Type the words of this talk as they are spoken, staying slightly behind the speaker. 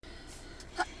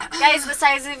Guys, the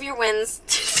size of your wins.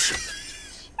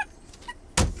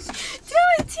 Do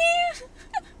it, team.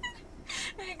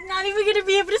 I'm not even going to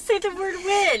be able to say the word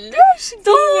win. Gosh, the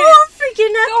whole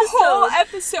freaking episode. The whole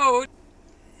episode.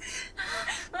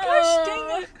 Gosh,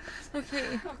 dang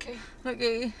it.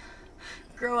 Okay.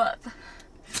 Grow up.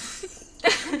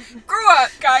 Grow up,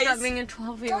 guys. Stop being a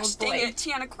 12-year-old Gosh, boy. dang it,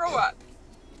 Tiana, grow up.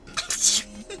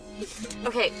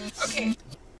 Okay.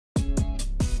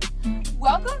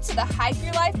 Welcome to the Hype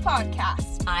Your Life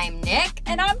podcast. I'm Nick.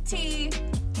 And I'm T.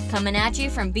 Coming at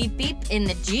you from Beep Beep in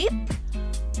the Jeep.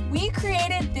 We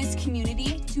created this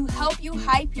community to help you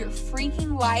hype your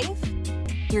freaking life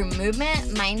Through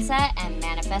movement, mindset, and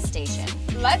manifestation.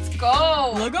 Let's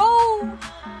go. Let's go.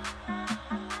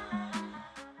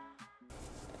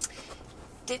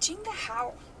 Ditching the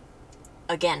how.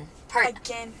 Again.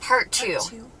 Part two.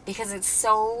 Because it's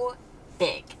so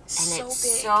big. And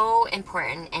it's so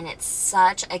important. And it's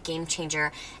such a game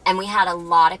changer. And we had a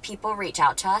lot of people reach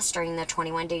out to us during the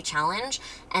 21-day challenge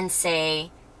and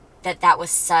say that was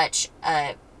such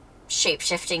a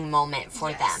shape-shifting moment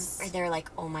for them. Where they're like,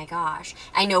 oh my gosh.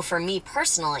 I know for me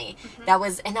personally, that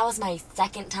was my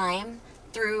second time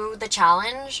through the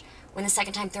challenge. When the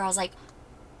second time through, I was like,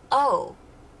 oh,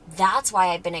 that's why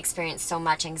I've been experiencing so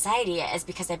much anxiety, is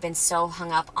because I've been so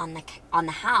hung up on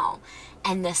the how.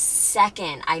 And the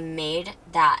second I made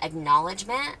that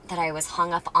acknowledgement that I was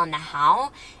hung up on the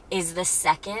how is the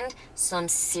second some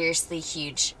seriously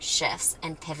huge shifts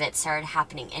and pivots started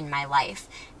happening in my life.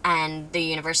 And the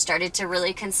universe started to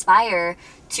really conspire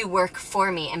to work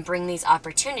for me and bring these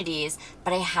opportunities.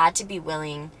 But I had to be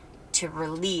willing to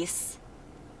release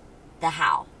the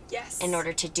how. Yes. In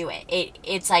order to do it.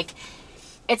 It's like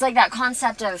that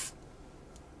concept of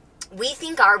we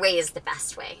think our way is the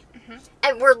best way.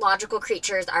 And we're logical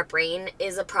creatures. Our brain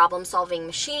is a problem-solving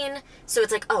machine. So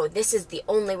it's like, oh, this is the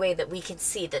only way that we can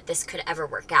see that this could ever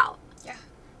work out. Yeah.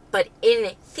 But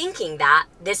in thinking that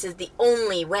this is the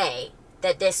only way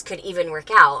that this could even work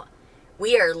out,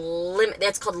 we are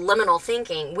that's called liminal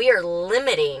thinking. We are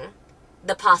limiting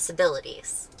the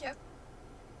possibilities. Yep.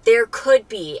 There could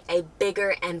be a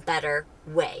bigger and better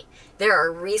way. There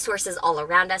are resources all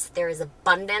around us. There is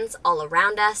abundance all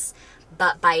around us.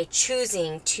 But by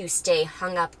choosing to stay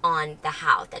hung up on the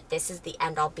how, that this is the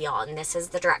end all be all, and this is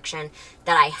the direction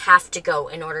that I have to go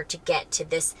in order to get to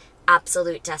this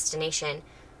absolute destination,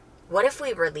 what if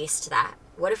we released that?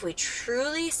 What if we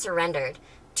truly surrendered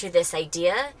to this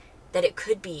idea that it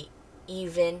could be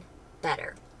even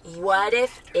better? What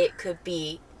if it could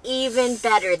be even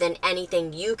better than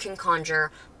anything you can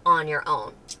conjure on your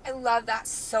own? I love that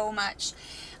so much.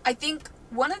 I think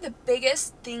one of the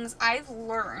biggest things I've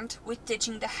learned with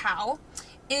ditching the how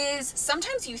is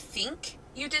sometimes you think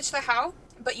you ditch the how,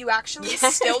 but you actually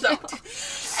still don't.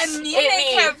 And me and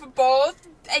Nick have both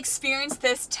experienced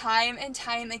this time and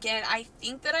time again. I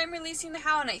think that I'm releasing the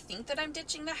how and I think that I'm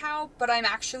ditching the how, but I'm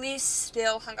actually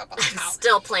still hung up on the how.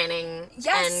 Still planning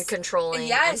and controlling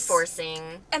and forcing.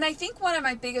 And I think one of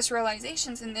my biggest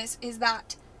realizations in this is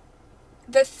that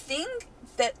the thing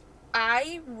that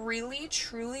I really,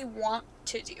 truly want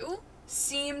to do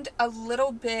seemed a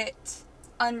little bit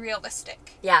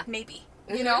unrealistic. Yeah. Maybe.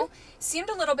 You know? Seemed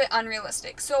a little bit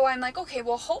unrealistic. So I'm like, okay,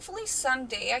 well, hopefully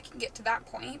someday I can get to that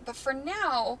point. But for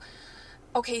now,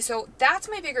 okay, so that's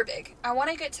my bigger big. I want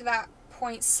to get to that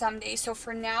point someday. So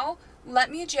for now, let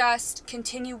me just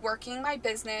continue working my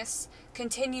business,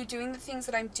 continue doing the things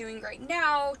that I'm doing right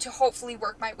now to hopefully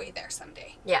work my way there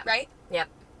someday. Yeah. Right? Yep.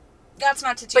 That's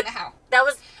not ditching the how. That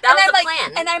was the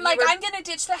plan. And I'm I'm going to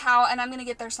ditch the how and I'm going to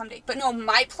get there someday. But no,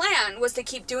 my plan was to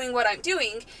keep doing what I'm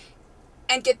doing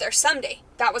and get there someday.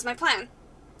 That was my plan.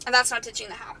 And that's not ditching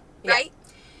the how, right?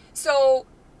 So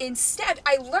instead,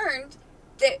 I learned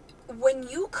that when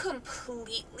you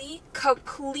completely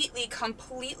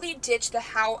ditch the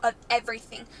how of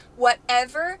everything,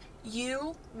 whatever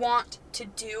you want to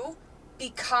do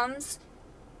becomes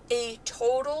a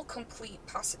total, complete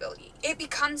possibility. It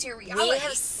becomes your reality. We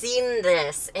have seen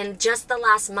this in just the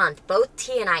last month, both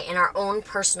T and I, in our own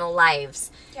personal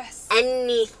lives. Yes.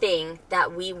 Anything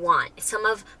that we want, some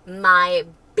of my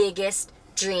biggest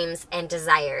dreams and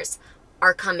desires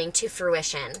are coming to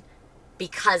fruition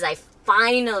because I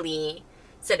finally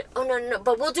said, oh, no,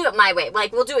 but we'll do it my way.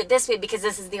 Like, we'll do it this way because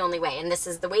this is the only way. And this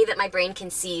is the way that my brain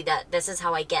can see that this is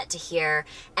how I get to here.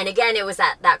 And again, it was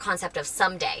that concept of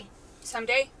someday.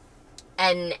 Someday?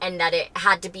 And that it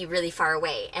had to be really far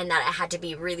away, and that it had to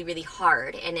be really, really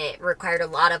hard, and it required a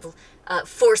lot of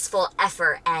forceful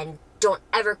effort, and don't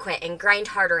ever quit, and grind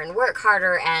harder, and work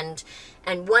harder, and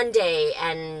one day,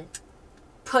 and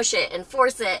push it, and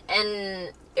force it,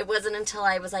 and it wasn't until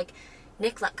I was like,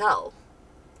 Nick, let go.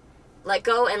 Let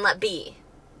go and let be.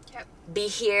 Yep. Be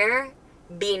here,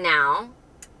 be now,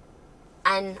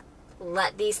 and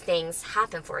let these things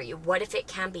happen for you. What if it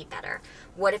can be better?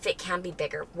 What if it can be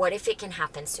bigger? What if it can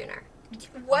happen sooner?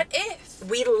 What if?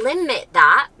 We limit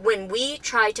that when we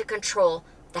try to control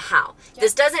the how. Yep.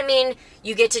 This doesn't mean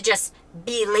you get to just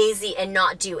be lazy and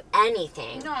not do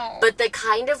anything. No. But the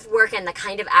kind of work and the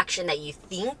kind of action that you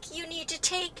think you need to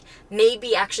take may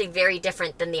be actually very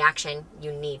different than the action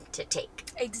you need to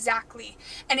take. Exactly.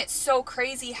 And it's so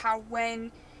crazy how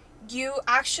when you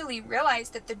actually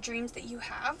realize that the dreams that you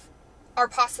have are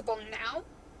possible now,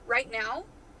 right now,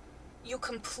 you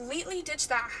completely ditch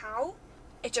that how,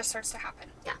 it just starts to happen.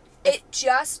 Yeah. It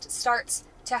just starts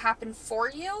to happen for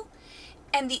you.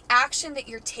 And the action that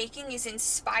you're taking is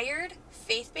inspired,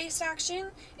 faith-based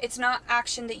action. It's not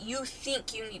action that you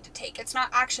think you need to take. It's not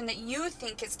action that you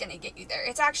think is going to get you there.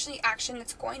 It's actually action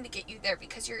that's going to get you there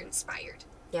because you're inspired.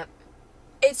 Yep.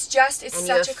 It's such a crazy thing. And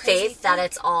you have faith that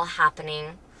it's all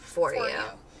happening for you.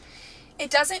 It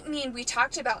doesn't mean, we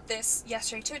talked about this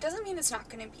yesterday too, it doesn't mean it's not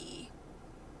going to be,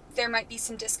 there might be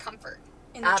some discomfort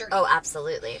in the journey. Oh,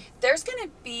 absolutely. There's going to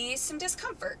be some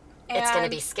discomfort. It's going to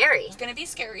be scary. It's going to be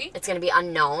scary. It's going to be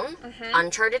unknown,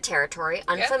 uncharted territory,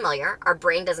 unfamiliar. Yep. Our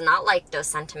brain does not like those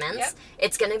sentiments. Yep.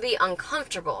 It's going to be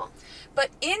uncomfortable.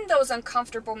 But in those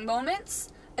uncomfortable moments,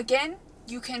 again,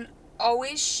 you can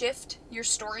always shift your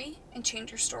story and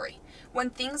change your story. When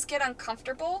things get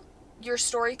uncomfortable, your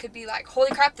story could be like,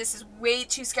 holy crap, this is way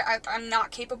too scary. I'm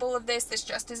not capable of this. This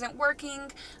just isn't working.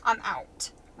 I'm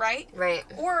out. Right? Right.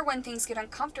 Or when things get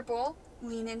uncomfortable,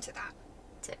 lean into that.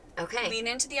 Okay. Lean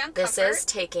into the uncomfort. This is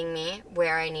taking me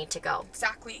where I need to go.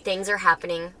 Exactly. Things are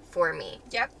happening for me.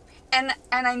 Yep. And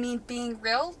I mean, being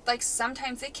real, like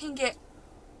sometimes it can get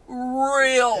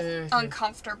real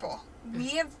uncomfortable.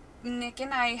 Nick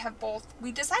and I have both,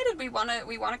 we decided we want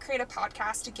to create a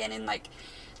podcast again in like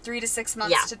 3 to 6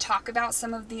 months to talk about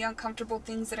some of the uncomfortable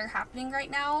things that are happening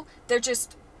right now. They're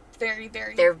just very,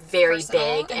 very They're very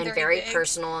big and very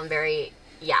personal and very...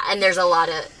 Yeah, and there's a lot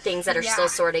of things that are still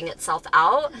sorting itself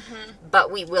out,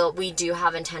 but we do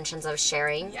have intentions of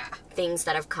sharing things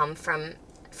that have come from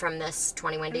this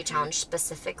 21-day challenge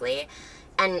specifically,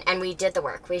 and we did the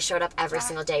work. We showed up every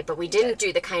single day, but we didn't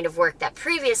do the kind of work that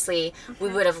previously we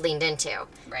would have leaned into.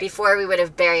 Right. Before, we would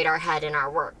have buried our head in our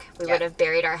work. We would have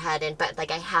buried our head in, but like,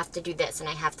 I have to do this, and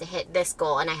I have to hit this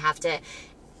goal, and I have to,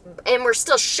 and we're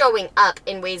still showing up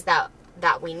in ways that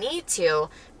we need to.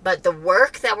 But the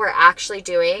work that we're actually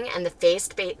doing and the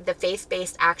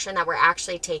faith-based action that we're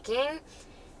actually taking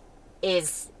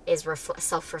is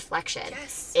self-reflection.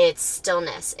 Yes. It's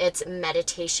stillness. It's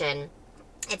meditation.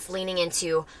 It's leaning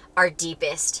into our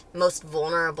deepest, most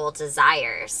vulnerable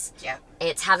desires. Yeah.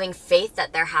 It's having faith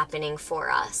that they're happening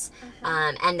for us,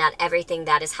 and that everything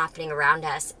that is happening around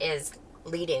us is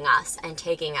leading us and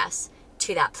taking us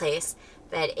to that place.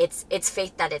 That it's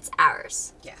faith that it's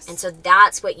ours. Yes. And so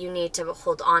that's what you need to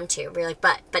hold on to. We're like,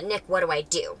 but Nick, what do I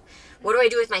do? What do I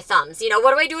do with my thumbs?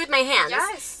 What do I do with my hands?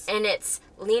 Yes. And it's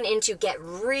lean into, get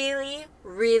really,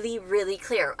 really, really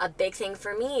clear. A big thing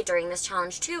for me during this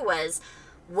challenge too was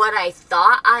what I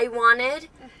thought I wanted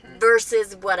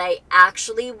versus what I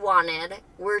actually wanted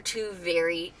were two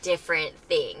very different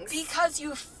things. Because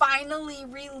you finally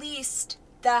released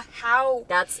the how.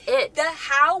 That's it. The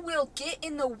how will get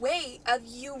in the way of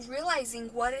you realizing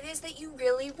what it is that you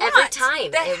really want. Every time.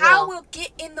 The how will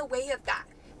get in the way of that.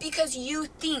 Because you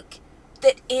think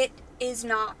that it is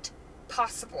not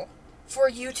possible for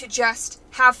you to just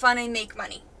have fun and make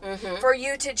money. For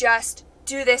you to just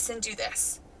do this and do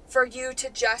this. For you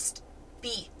to just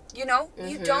be. You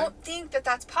don't think that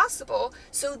that's possible.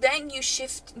 So then you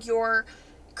shift your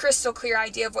crystal clear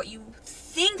idea of what you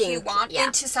think you want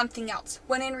into something else.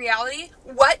 When in reality,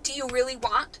 what do you really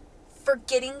want?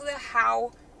 Forgetting the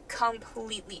how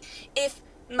completely. If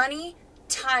money,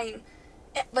 time,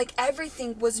 like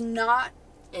everything was not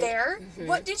there,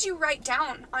 what did you write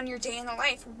down on your day in the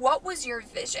life? What was your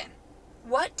vision?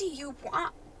 What do you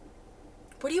want?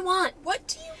 What do you want?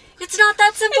 It's not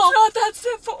that simple. It's not that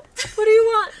simple. What do you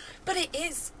want? But it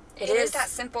is. It is that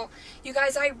simple. You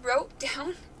guys, I wrote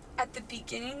down at the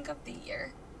beginning of the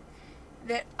year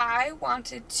that I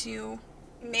wanted to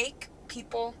make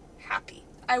people happy.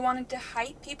 I wanted to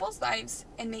hype people's lives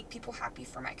and make people happy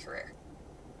for my career.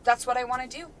 That's what I want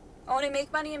to do. I want to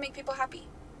make money and make people happy.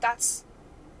 That's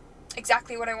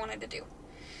exactly what I wanted to do.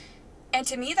 And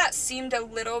to me, that seemed a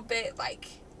little bit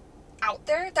like out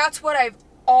there. That's what I've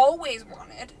always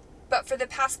wanted. But for the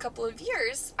past couple of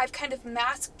years, I've kind of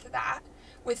masked that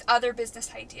with other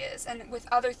business ideas and with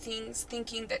other things,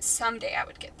 thinking that someday I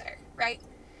would get there, right?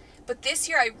 But this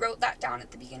year I wrote that down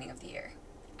at the beginning of the year.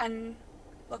 And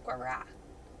look where we're at.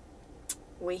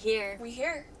 We're here.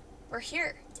 We're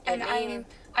here. And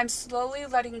I'm slowly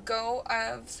letting go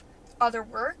of other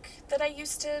work that I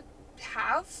used to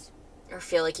have. Or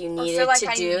feel like you needed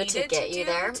to do to get you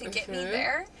there. To get me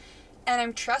there. And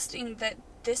I'm trusting that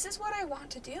this is what I want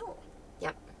to do.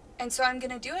 Yep. And so I'm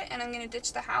going to do it, and I'm going to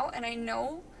ditch the how, and I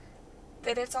know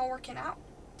that it's all working out,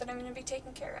 that I'm going to be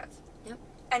taken care of. Yep.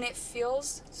 And it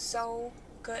feels so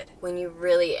good. When you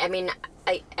really, I mean,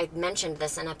 I mentioned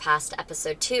this in a past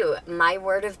episode too. My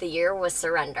word of the year was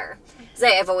surrender. Because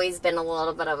I've always been a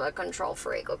little bit of a control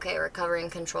freak, okay? Recovering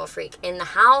control freak in the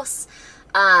house.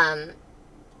 And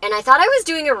I thought I was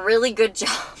doing a really good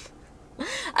job.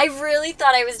 I really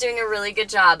thought I was doing a really good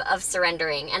job of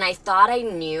surrendering. And I thought I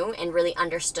knew and really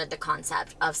understood the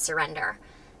concept of surrender.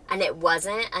 And it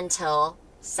wasn't until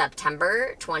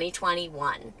September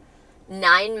 2021,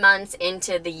 9 months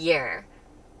into the year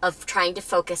of trying to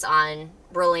focus on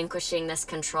relinquishing this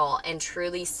control and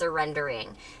truly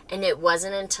surrendering. And it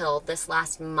wasn't until this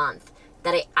last month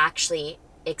that I actually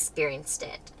experienced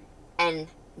it. And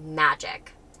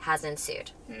magic has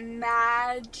ensued.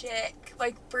 Magic.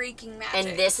 Like freaking magic.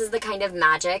 And this is the kind of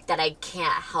magic that I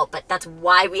can't help but. That's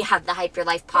why we have the Hype Your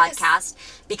Life podcast.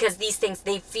 Yes. Because these things,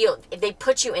 they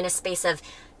put you in a space of,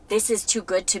 this is too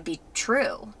good to be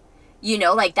true. You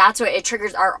know, like that's what it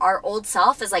triggers. Our old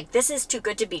self is like, this is too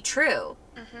good to be true.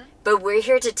 Mm-hmm. But we're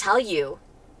here to tell you,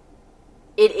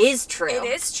 it is true. It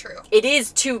is true. It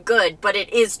is too good, but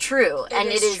it is true. And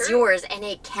it is yours, and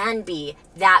it can be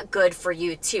that good for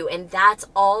you too. And that's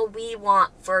all we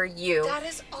want for you. That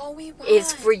is all we want.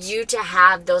 Is for you to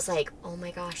have those like, oh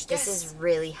my gosh, this is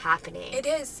really happening. It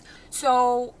is.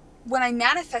 So when I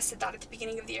manifested that at the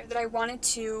beginning of the year, that I wanted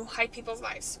to hype people's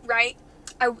lives, right?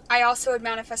 I also had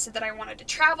manifested that I wanted to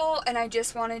travel, and I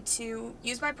just wanted to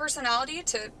use my personality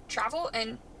to travel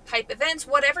and hype events,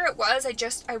 whatever it was.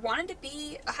 I wanted to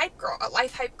be a hype girl, a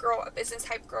life hype girl, a business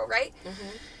hype girl, right?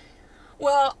 Mm-hmm.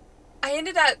 Well, I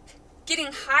ended up getting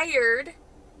hired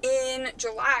in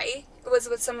July. It was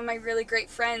with some of my really great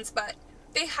friends, but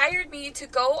they hired me to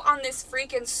go on this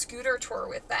freaking scooter tour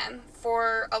with them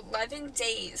for 11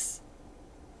 days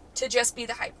to just be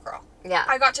the hype girl. Yeah.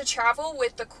 I got to travel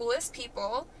with the coolest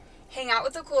people, hang out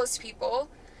with the coolest people,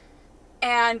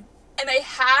 and I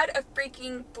had a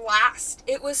freaking blast.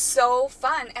 It was so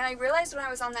fun. And I realized when I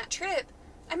was on that trip,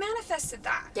 I manifested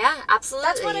that. Yeah, absolutely.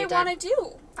 That's what I want to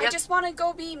do. Yep. I just want to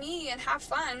go be me and have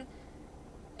fun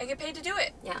and get paid to do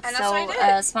it. Yeah. And that's what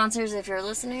I did. Sponsors, if you're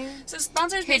listening. So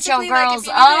sponsors, hit basically, your girls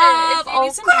like, if you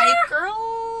need some hype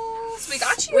girls, we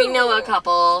got you. We know a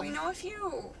couple. We know a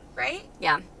few, right?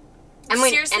 Yeah. And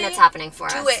seriously, and it's happening for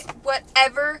us. Do it.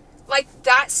 Whatever. Like,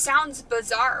 that sounds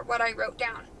bizarre, what I wrote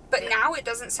down. But now it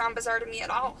doesn't sound bizarre to me at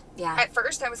all. Yeah. At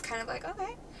first, I was kind of like,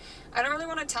 okay, I don't really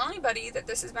want to tell anybody that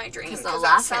this is my dream. Because they'll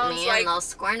laugh at me and they'll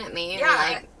scorn at me. Yeah.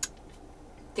 And, like,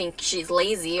 think she's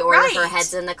lazy or her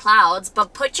head's in the clouds.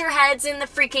 But put your heads in the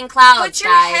freaking clouds, guys. Put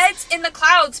your heads in the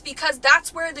clouds, because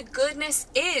that's where the goodness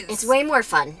is. It's way more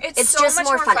fun. It's so just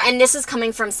more fun. And this is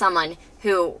coming from someone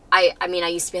who, I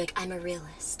used to be like, I'm a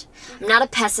realist. I'm not a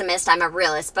pessimist, I'm a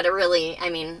realist. But it really,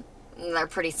 they're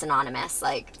pretty synonymous.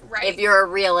 Like, if you're a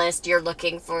realist, you're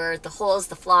looking for the holes,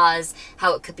 the flaws,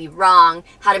 how it could be wrong,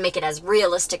 how to make it as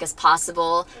realistic as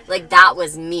possible. Like, that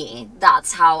was me.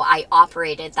 That's how I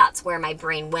operated. That's where my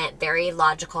brain went. Very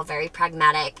logical, very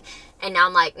pragmatic. And now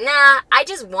I'm like, nah, I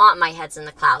just want my heads in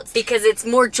the clouds because it's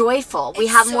more joyful. We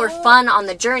have more fun on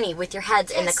the journey with your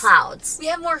heads in the clouds. We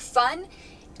have more fun.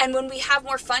 And when we have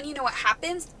more fun, you know what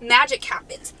happens? Magic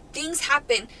happens. Things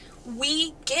happen.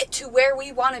 We get to where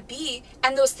we want to be,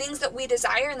 and those things that we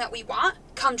desire and that we want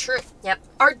come true. Yep.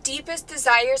 Our deepest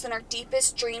desires and our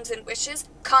deepest dreams and wishes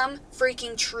come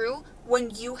freaking true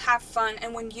when you have fun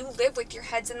and when you live with your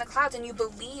heads in the clouds and you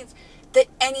believe that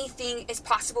anything is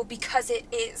possible, because it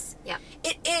is. Yeah.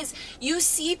 It is. You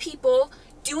see people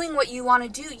doing what you want to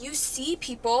do. You see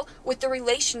people with the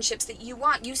relationships that you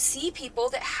want. You see people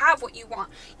that have what you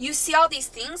want. You see all these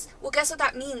things. Well, guess what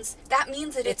that means? That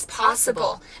means that it's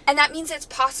possible. And that means it's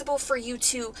possible for you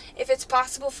too. If it's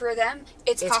possible for them,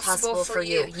 it's possible for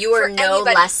you. You are no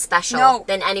less special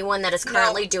than anyone that is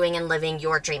currently doing and living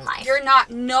your dream life. You're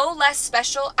not no less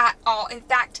special at all. In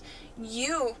fact,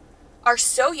 you are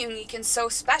so unique and so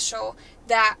special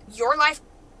that your life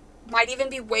might even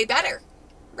be way better.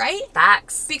 Right?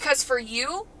 Facts. Because for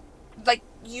you, like,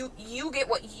 you get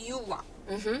what you want.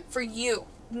 Mm-hmm. For you.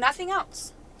 Nothing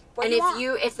else. And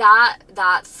if that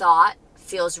thought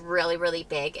feels really, really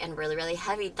big and really, really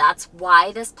heavy, that's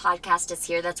why this podcast is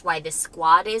here. That's why this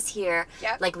squad is here.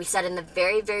 Yep. Like we said in the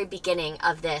very, very beginning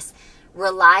of this,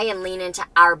 rely and lean into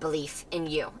our belief in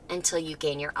you until you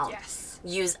gain your own. Yes.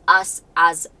 Use us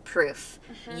as proof.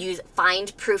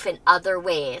 Find proof in other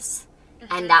ways,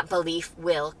 and that belief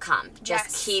will come.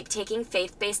 Just keep taking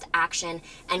faith-based action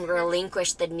and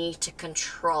relinquish the need to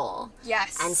control.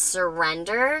 Yes. And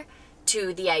surrender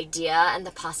to the idea and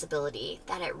the possibility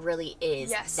that it really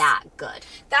is that good.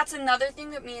 That's another thing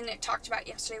that me and Nick talked about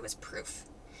yesterday was proof.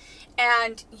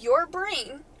 And your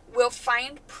brain will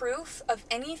find proof of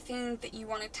anything that you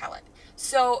want to tell it.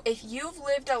 So if you've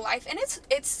lived a life, and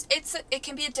it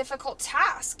can be a difficult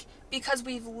task because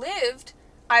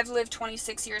I've lived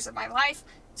 26 years of my life.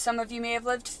 Some of you may have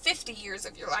lived 50 years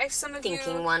of your life. Some of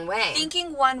thinking one way.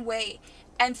 Thinking one way.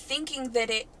 And thinking that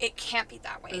it can't be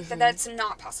that way, that that's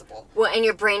not possible. Well, and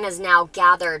your brain has now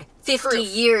gathered 50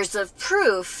 years of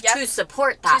proof to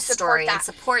support that story and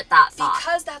support that thought.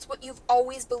 Because that's what you've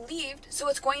always believed, so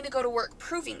it's going to go to work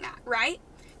proving that, right?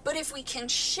 But if we can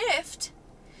shift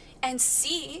and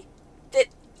see that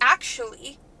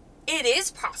actually it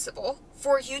is possible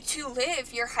for you to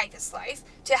live your highest life,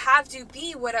 to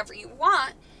be whatever you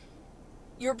want,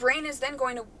 your brain is then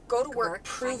going to go to work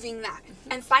proving that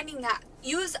and finding that.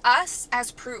 Use us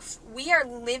as proof. We are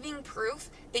living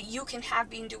proof that you can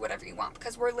be and do whatever you want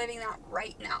because we're living that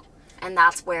right now. And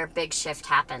that's where big shift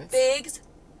happens. Big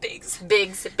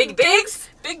shift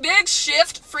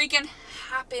freaking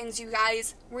happens, you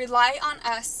guys. Rely on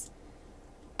us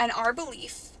and our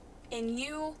belief in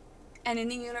you and in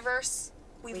the universe.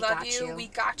 We love you. We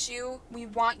got you. We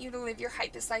want you to live your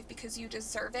hypest life because you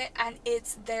deserve it. And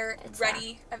it's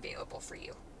ready, available for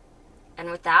you. And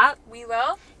with that, we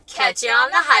will catch you on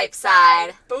the hype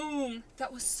side. Boom.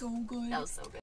 That was so good. That was so good.